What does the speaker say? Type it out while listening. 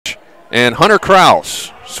And Hunter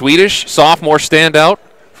Kraus, Swedish sophomore standout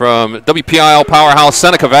from WPIL powerhouse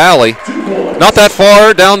Seneca Valley. Not that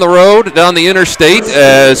far down the road, down the interstate,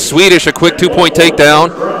 as Swedish a quick 2-point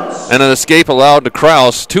takedown and an escape allowed to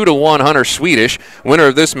Kraus. 2-1 Hunter Swedish. Winner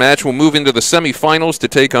of this match will move into the semifinals to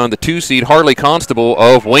take on the 2-seed Harley Constable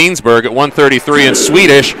of Waynesburg at 133. And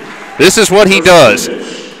Swedish, this is what he does.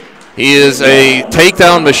 He is a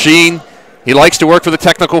takedown machine. He likes to work for the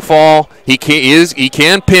technical fall. He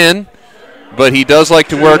can pin, but he does like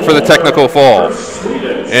to work for the technical fall.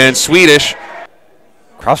 And Swedish.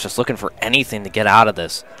 Kraus just looking for anything to get out of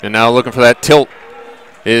this. And now looking for that tilt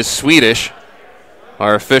is Swedish,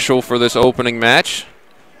 our official for this opening match.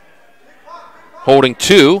 Holding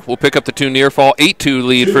 2. We'll pick up the 2 near fall. 8-2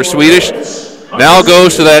 lead for Swedish. Now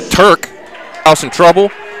goes to that Turk. House in trouble.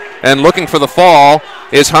 And looking for the fall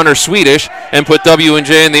is Hunter Swedish and put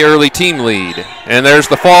W&J in the early team lead. And there's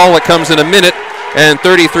the fall. It comes in a minute and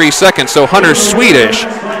 33 seconds. So Hunter Swedish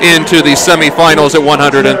into the semifinals at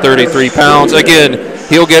 133 pounds. Again,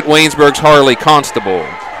 he'll get Waynesburg's Harley Constable.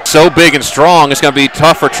 So big and strong, it's going to be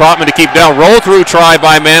tough for Trotman to keep down. Roll through try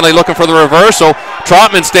by Manley, looking for the reversal.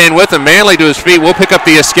 Trotman staying with him. Manley to his feet. We'll pick up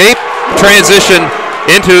the escape. Transition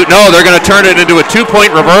into, no, they're going to turn it into a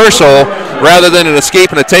 2-point reversal rather than an escape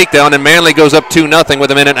and a takedown, and Manley goes up 2-0 with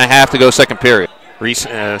a minute and a half to go second period.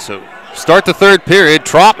 So start the third period.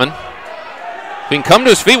 Trotman, if he can come to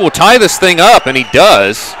his feet, will tie this thing up, and he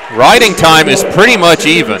does. Riding time is pretty much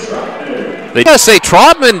even. They gotta say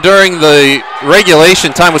Trotman during the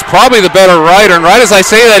regulation time was probably the better rider, and right as I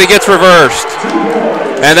say that, he gets reversed.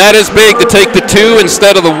 And that is big to take the 2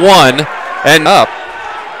 instead of the 1. And up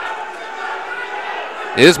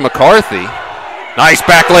is McCarthy. Nice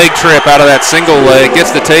back leg trip out of that single leg.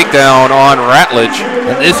 Gets the takedown on Ratledge.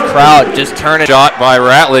 And this crowd just turning. Shot by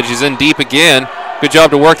Ratledge. He's in deep again. Good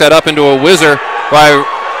job to work that up into a whizzer by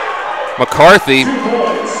McCarthy.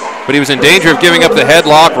 But he was in danger of giving up the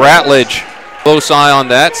headlock. Ratledge, close eye on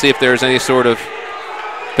that. See if there's any sort of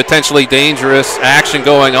potentially dangerous action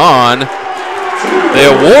going on.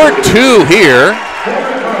 They award 2 here.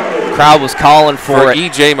 Crowd was calling for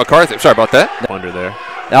E.J. McCarthy. Sorry about that. Under there.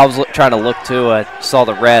 I was trying to look too. I saw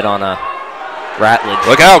the red on a Ratledge.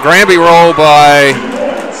 Look out, Granby roll by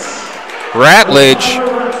Ratledge.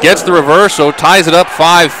 Gets the reversal, ties it up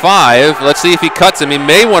 5-5. Let's see if he cuts him. He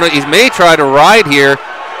may try to ride here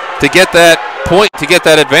to get that point, to get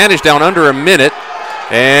that advantage down under a minute.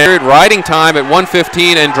 And riding time at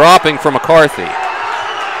 1:15 and dropping for McCarthy.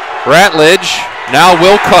 Ratledge now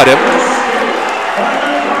will cut him.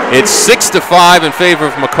 It's 6-5 in favor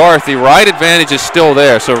of McCarthy. Ride advantage is still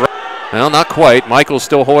there. So, well, not quite. Michael's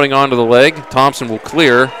still holding on to the leg. Thompson will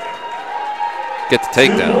clear. Get the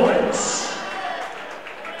takedown.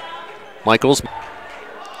 Michaels.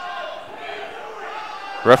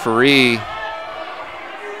 Referee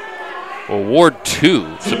award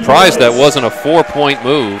 2. Surprised that wasn't a 4-point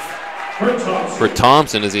move for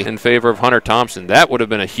Thompson as he in favor of Hunter Thompson. That would have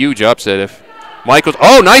been a huge upset if Michaels,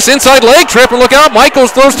 oh, nice inside leg trip, and look out, Michaels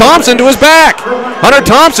throws Thompson to his back. Hunter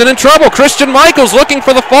Thompson in trouble. Christian Michaels looking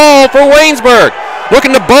for the fall for Waynesburg. Looking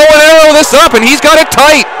to bow and arrow this up, and he's got it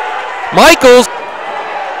tight. Michaels,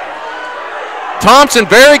 Thompson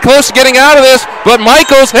very close to getting out of this, but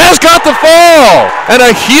Michaels has got the fall. And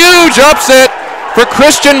a huge upset for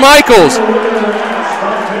Christian Michaels.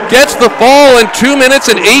 Gets the fall in 2 minutes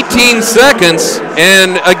and 18 seconds,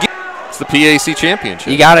 and again, the PAC championship.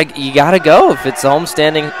 You gotta go if it's the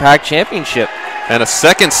homestanding PAC championship. And a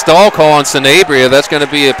second stall call on Sanabria. That's going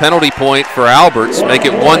to be a penalty point for Alberts. Make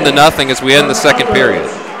it 1-0 as we end the second period.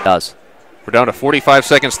 Does. We're down to 45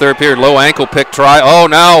 seconds, third period. Low ankle pick try. Oh,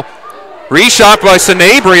 now reshot by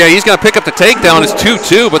Sanabria. He's going to pick up the takedown. It's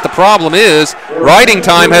 2-2, but the problem is riding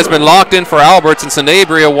time has been locked in for Alberts, and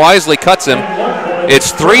Sanabria wisely cuts him.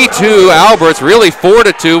 It's 3-2 Alberts, really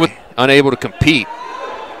 4-2, unable to compete.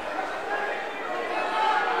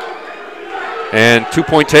 And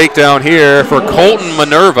 2-point takedown here for Colton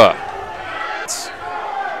Minerva.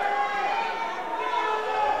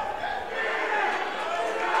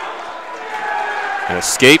 An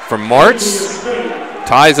escape from Martz.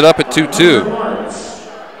 Ties it up at 2-2.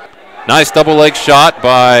 Nice double leg shot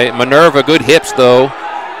by Minerva. Good hips, though,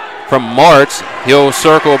 from Martz. He'll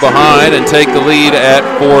circle behind and take the lead at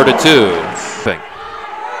 4-2.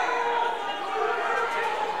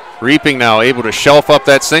 Reaping now able to shelf up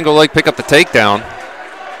that single leg, pick up the takedown.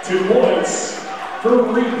 2 points for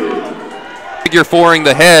Reaping. Figure fouring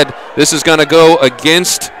the head. This is going to go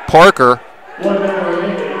against Parker.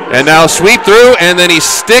 And now sweep through, and then he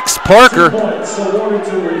sticks Parker.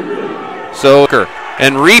 So,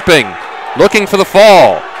 and Reaping looking for the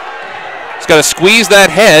fall. He's got to squeeze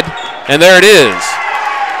that head. And there it is.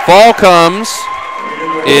 Fall comes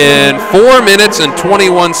in 4 minutes and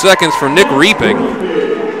 21 seconds for Nick Reaping.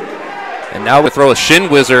 And now we throw a shin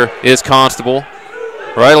whizzer is Constable.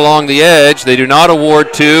 Right along the edge. They do not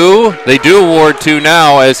award two. They do award two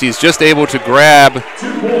now as he's just able to grab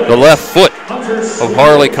the left foot of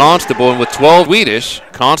Harley Constable. And with 12 Swedish,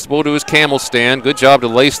 Constable to his camel stand. Good job to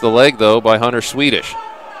lace the leg, though, by Hunter Swedish.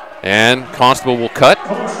 And Constable will cut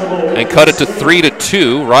and cut it to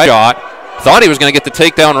 3-2. Right shot. Thought he was going to get the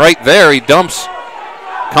takedown right there. He dumps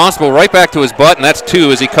Constable right back to his butt, and that's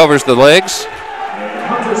two as he covers the legs.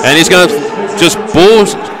 And he's going to just bull.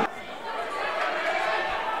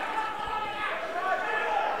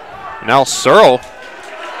 Now Searle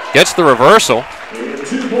gets the reversal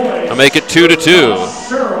to make it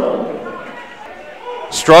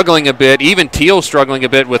 2-2. Struggling a bit, even Thiel struggling a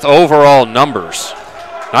bit with overall numbers.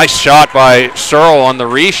 Nice shot by Searle on the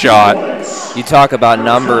reshot. You talk about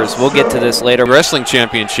numbers. We'll get to this later. Wrestling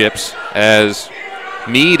championships as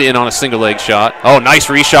Meade in on a single leg shot. Oh, nice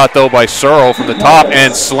reshot though by Searle from the top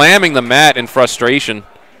and slamming the mat in frustration.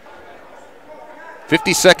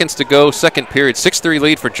 50 seconds to go, second period. 6-3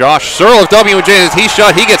 lead for Josh Searle of W&J. As he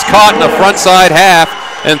shot, he gets caught in the front side half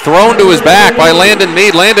and thrown to his back by Landon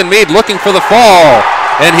Meade. Landon Meade looking for the fall,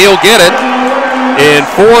 and he'll get it in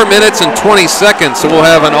 4 minutes and 20 seconds. So we'll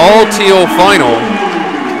have an all-Thiel final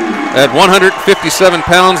at 157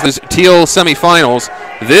 pounds. This Thiel semifinals.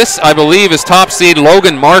 This, I believe, is top seed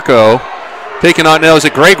Logan Marco taking on now. Is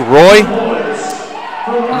it Greg Roy?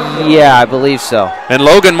 Yeah, I believe so. And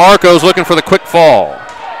Logan Marco's looking for the quick fall.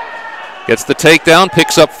 Gets the takedown,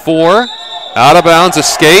 picks up 4. Out of bounds,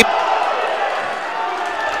 escape.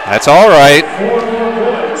 That's all right.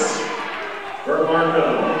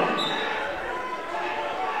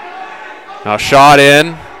 Now shot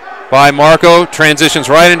in by Marco. Transitions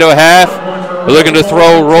right into a half. They're looking to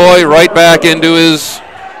throw Roy right back into his...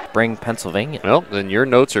 Spring, Pennsylvania. Well, then your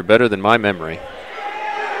notes are better than my memory.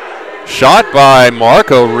 Shot by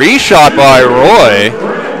Marco, reshot by Roy.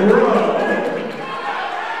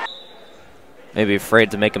 Maybe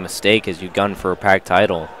afraid to make a mistake as you gun for a PAC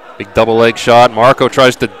title. Big double leg shot. Marco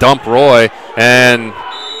tries to dump Roy, and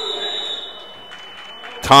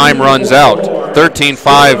time runs out.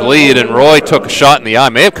 13-5 lead, and Roy took a shot in the eye.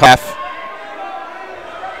 May have caught.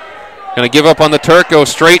 Going to give up on the Turk, go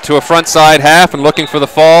straight to a front side half and looking for the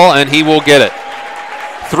fall, and he will get it.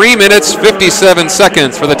 3 minutes, 57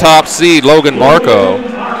 seconds for the top seed, Logan Marco.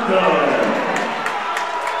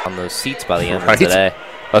 On those seats by the end of today.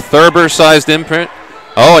 A Thurber-sized imprint.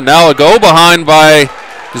 Oh, and now a go behind by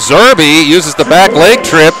Zerby. Uses the back leg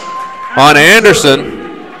trip on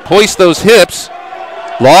Anderson. Hoist those hips.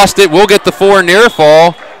 Lost it. Will get the 4 near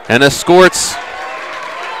fall and escorts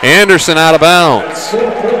Anderson out of bounds.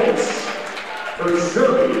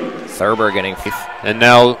 Thurber getting... And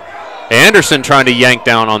now Anderson trying to yank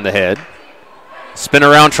down on the head. Spin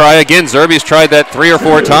around, try again. Zerby's tried that 3 or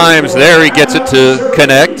 4 times. There he gets it to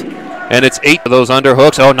connect. And it's 8 of those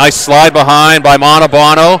underhooks. Oh, nice slide behind by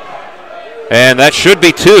Montalbano. And that should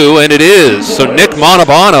be 2, and it is. So Nick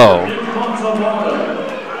Montalbano.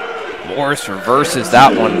 Morris reverses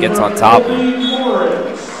that one, gets on top of him.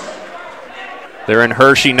 They're in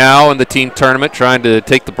Hershey now in the team tournament, trying to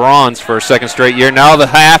take the bronze for a second straight year. Now the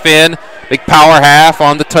half in. Big power half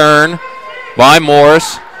on the turn by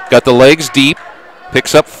Morris. Got the legs deep.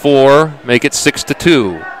 Picks up 4. Make it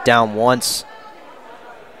 6-2. Down once.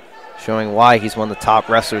 Showing why he's one of the top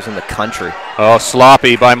wrestlers in the country. Oh,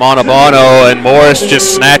 sloppy by Montalbano, and Morris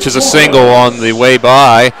just snatches a single on the way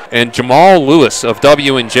by. And Jamal Lewis of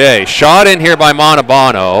W&J. Shot in here by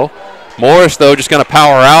Montalbano. Morris, though, just going to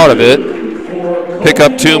power out of it. Pick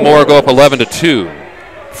up 2 more, go up 11-2.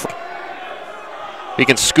 He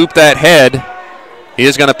can scoop that head. He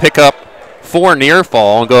is going to pick up 4 near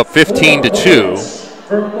fall and go up 15-2.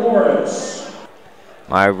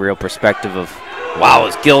 My real perspective of, wow,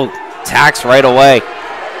 is Gill tax right away.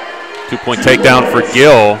 2-point takedown for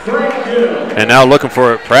Gill. And now looking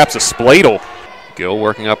for perhaps a spladle. Gill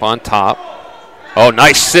working up on top. Oh,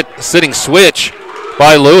 nice sitting switch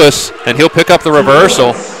by Lewis, and he'll pick up the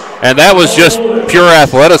reversal. And that was just pure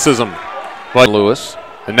athleticism by Lewis.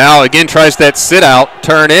 And now again tries that sit out,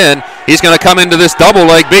 turn in. He's going to come into this double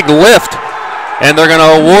leg, big lift. And they're going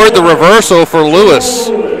to award the reversal for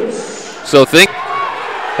Lewis. So think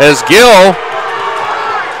as Gill,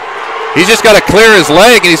 he's just got to clear his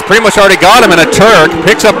leg, and he's pretty much already got him in a Turk.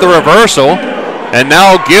 Picks up the reversal. And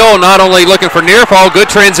now Gill not only looking for near fall,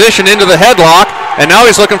 good transition into the headlock. And now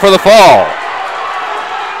he's looking for the fall.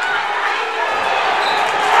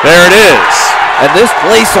 There it is. And this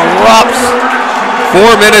place erupts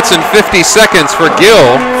 4 minutes and 50 seconds for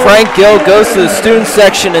Gill. Frank Gill goes to the student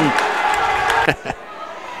section and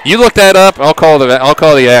you look that up. I'll call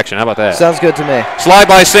the action. How about that? sounds good to me. Slide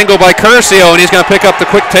by single by Curcio, and he's going to pick up the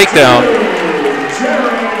quick takedown.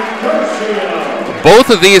 Both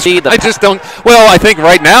of these, I just don't. Well, I think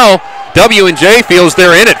right now W&J feels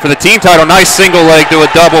they're in it for the team title. Nice single leg to a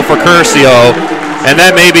double for Curcio, and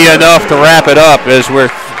that may be enough to wrap it up as we're.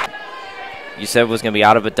 You said it was going to be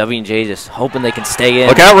out of it. W&J just hoping they can stay in.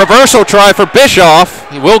 Look out, reversal try for Bischoff.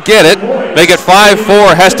 He will get it. Make it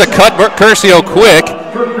 5-4. Has to cut Curcio quick.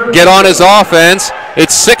 Get on his offense.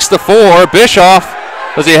 It's 6-4. Bischoff,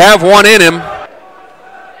 does he have one in him?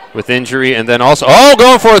 With injury, and then also,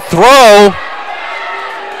 going for a throw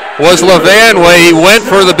was Levanway. He went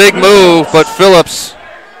for the big move, but Phillips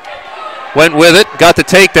went with it. Got the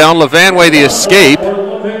takedown. Levanway the escape.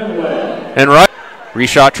 And right.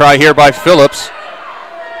 Reshot try here by Phillips.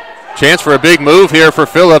 Chance for a big move here for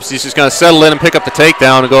Phillips. He's just going to settle in and pick up the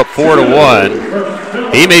takedown and go up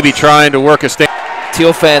 4-1. He may be trying to work a stand.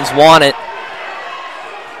 Thiel fans want it.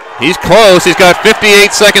 He's close. He's got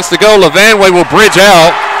 58 seconds to go. Levanway will bridge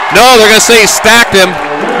out. No, they're going to say he stacked him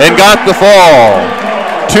and got the fall.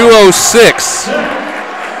 2:06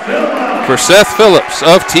 for Seth Phillips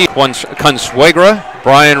of Consuegra.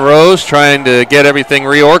 Brian Rose trying to get everything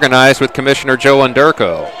reorganized with Commissioner Joe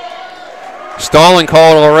Underko. Stalling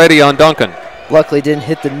called already on Duncan. Luckily didn't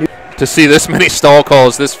hit the new. To see this many stall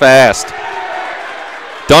calls this fast.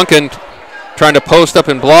 Duncan trying to post up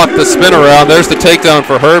and block the spin around. There's the takedown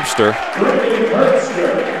for Herbster.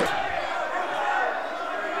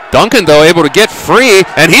 Duncan, though, able to get free,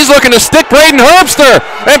 and he's looking to stick Braden Herbster.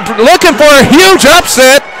 And looking for a huge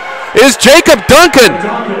upset is Jacob Duncan.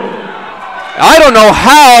 I don't know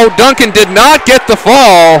how Duncan did not get the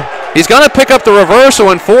fall. He's going to pick up the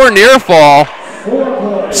reversal and 4 near fall.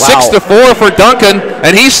 6-4 for Duncan,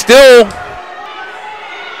 and he's still.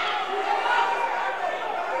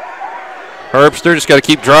 Herbster just got to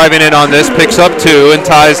keep driving in on this, picks up 2 and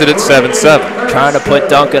ties it at 7-7. Trying to put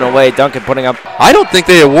Duncan away. Duncan putting up. I don't think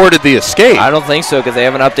they awarded the escape. I don't think so because they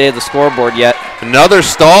haven't updated the scoreboard yet. Another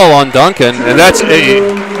stall on Duncan, and that's a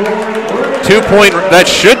 2-point. That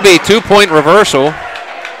should be 2-point reversal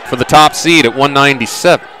for the top seed at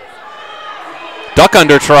 197. Duck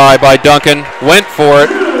under try by Duncan, went for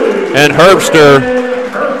it, and Herbster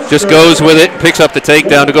just goes with it, picks up the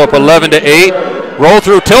takedown to go up 11-8. Roll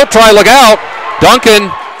through tilt try, look out.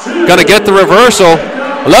 Duncan gonna get the reversal.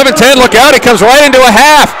 11-10, look out, he comes right into a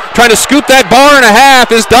half. Trying to scoop that bar and a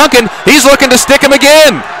half is Duncan. He's looking to stick him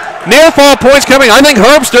again. Near fall points coming. I think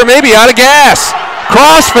Herbster may be out of gas.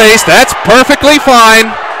 Crossface, that's perfectly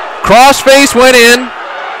fine. Crossface went in.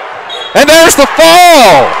 And there's the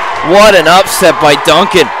fall. What an upset by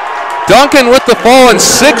Duncan. Duncan with the fall in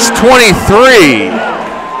 6:23.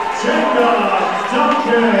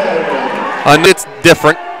 And it's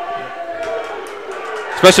different,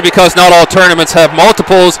 especially because not all tournaments have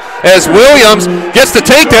multiples, as Williams gets the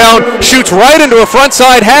takedown, shoots right into a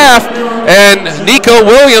frontside half, and Nico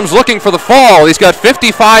Williams looking for the fall. He's got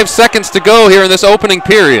 55 seconds to go here in this opening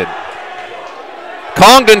period.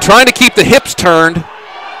 Congdon trying to keep the hips turned.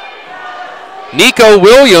 Nico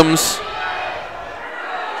Williams,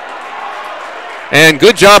 and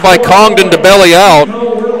good job by Congdon to belly out.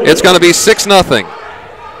 It's going to be 6-0.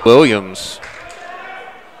 Williams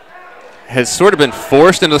has sort of been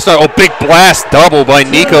forced into the start. Oh, big blast double by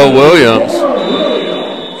Nico Williams.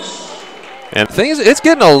 And things, it's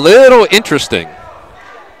getting a little interesting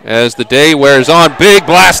as the day wears on. Big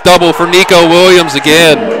blast double for Nico Williams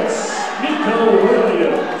again.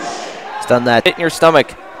 He's done that. Hit in your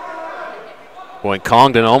stomach. Boy,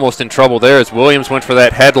 Congdon almost in trouble there as Williams went for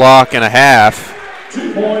that headlock and a half.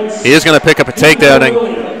 He is going to pick up a takedown, and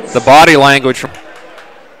the body language.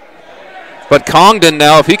 But Congdon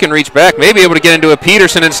now, if he can reach back, may be able to get into a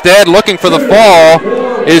Peterson instead. Looking for the fall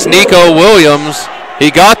is Nico Williams.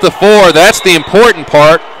 He got the 4. That's the important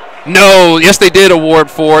part. No, yes, they did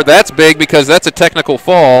award 4. That's big because that's a technical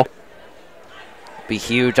fall. Be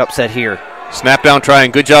huge upset here. Snap down try,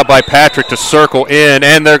 and good job by Patrick to circle in,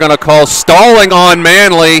 and they're going to call stalling on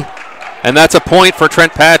Manley, and that's a point for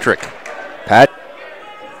Trent Patrick.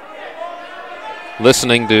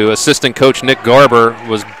 Listening to assistant coach Nick Garber,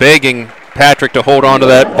 was begging Patrick to hold on to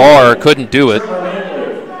that bar, couldn't do it.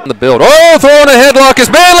 The build. Oh, throwing a headlock is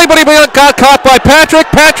Manley, but he got caught by Patrick.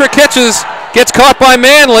 Patrick gets caught by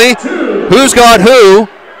Manley. Who's got who?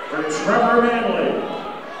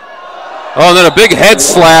 Oh, and then a big head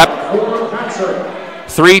slap.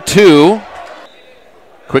 3-2.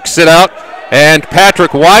 Quick sit out, and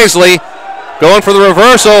Patrick wisely going for the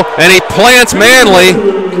reversal, and he plants Manley.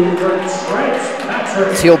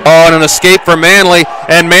 Thiel. Oh, and an escape for Manley,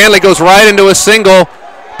 and Manley goes right into a single.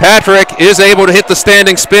 Patrick is able to hit the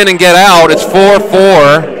standing spin and get out. It's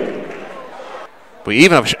 4-4. We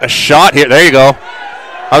even have a shot here. There you go.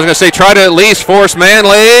 I was going to say try to at least force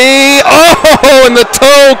Manley. Oh, and the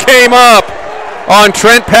toe came up on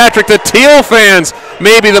Trent Patrick. The Thiel fans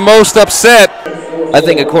may be the most upset. I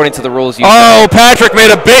think according to the rules, you Patrick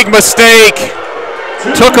made a big mistake.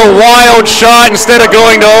 Took a wild shot instead of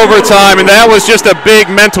going to overtime, and that was just a big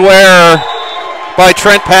mental error by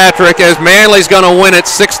Trent Patrick as Manley's going to win it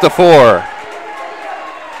 6-4.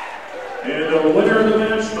 And the winner of the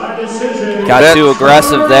match by decision. got too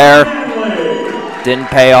aggressive there. Didn't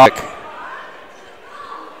pay off.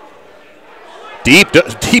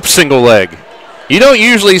 Deep single leg. You don't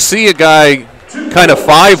usually see a guy kind of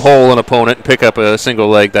five-hole an opponent and pick up a single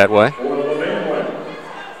leg that way.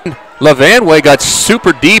 Levanway got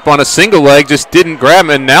super deep on a single leg, just didn't grab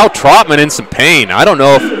him, and now Trotman in some pain. I don't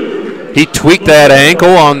know if he tweaked that ankle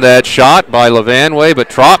on that shot by Levanway, but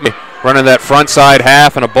Trotman running that front side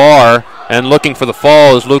half and a bar and looking for the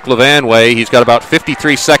fall is Luke Levanway. He's got about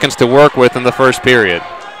 53 seconds to work with in the first period.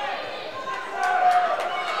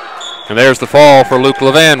 And there's the fall for Luke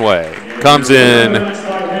Levanway. Comes in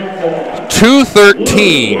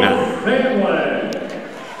 2-13.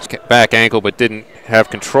 Back ankle, but didn't have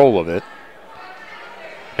control of it.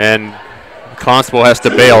 And Constable has to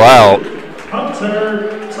bail out.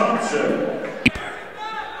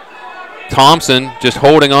 Thompson just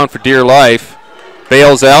holding on for dear life.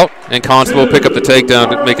 Bails out, and Constable pick up the takedown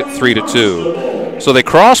to make it 3-2. So they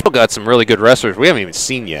got some really good wrestlers we haven't even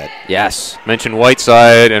seen yet. Yes. Mentioned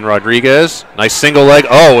Whiteside and Rodriguez. Nice single leg.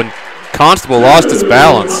 Oh, and Constable lost his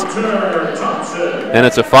balance. And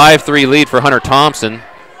it's a 5-3 lead for Hunter Thompson.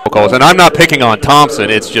 And I'm not picking on Thompson.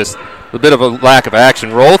 It's just a bit of a lack of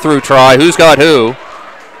action. Roll through try. Who's got who?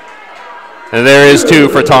 And there is two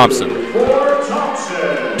for Thompson.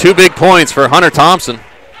 2 big points for Hunter Thompson.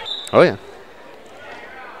 Oh, yeah.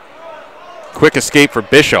 Quick escape for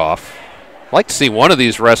Bischoff. I'd like to see one of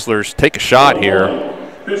these wrestlers take a shot here.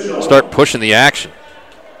 Start pushing the action.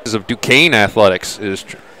 Of Duquesne Athletics is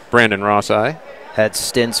Brandon Rossi. Had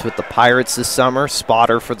stints with the Pirates this summer.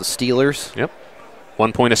 Spotter for the Steelers. Yep.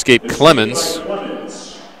 1 point escape Clemens.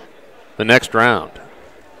 The next round.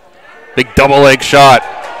 Big double leg shot.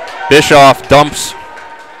 Bischoff dumps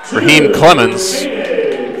Raheem Clemens.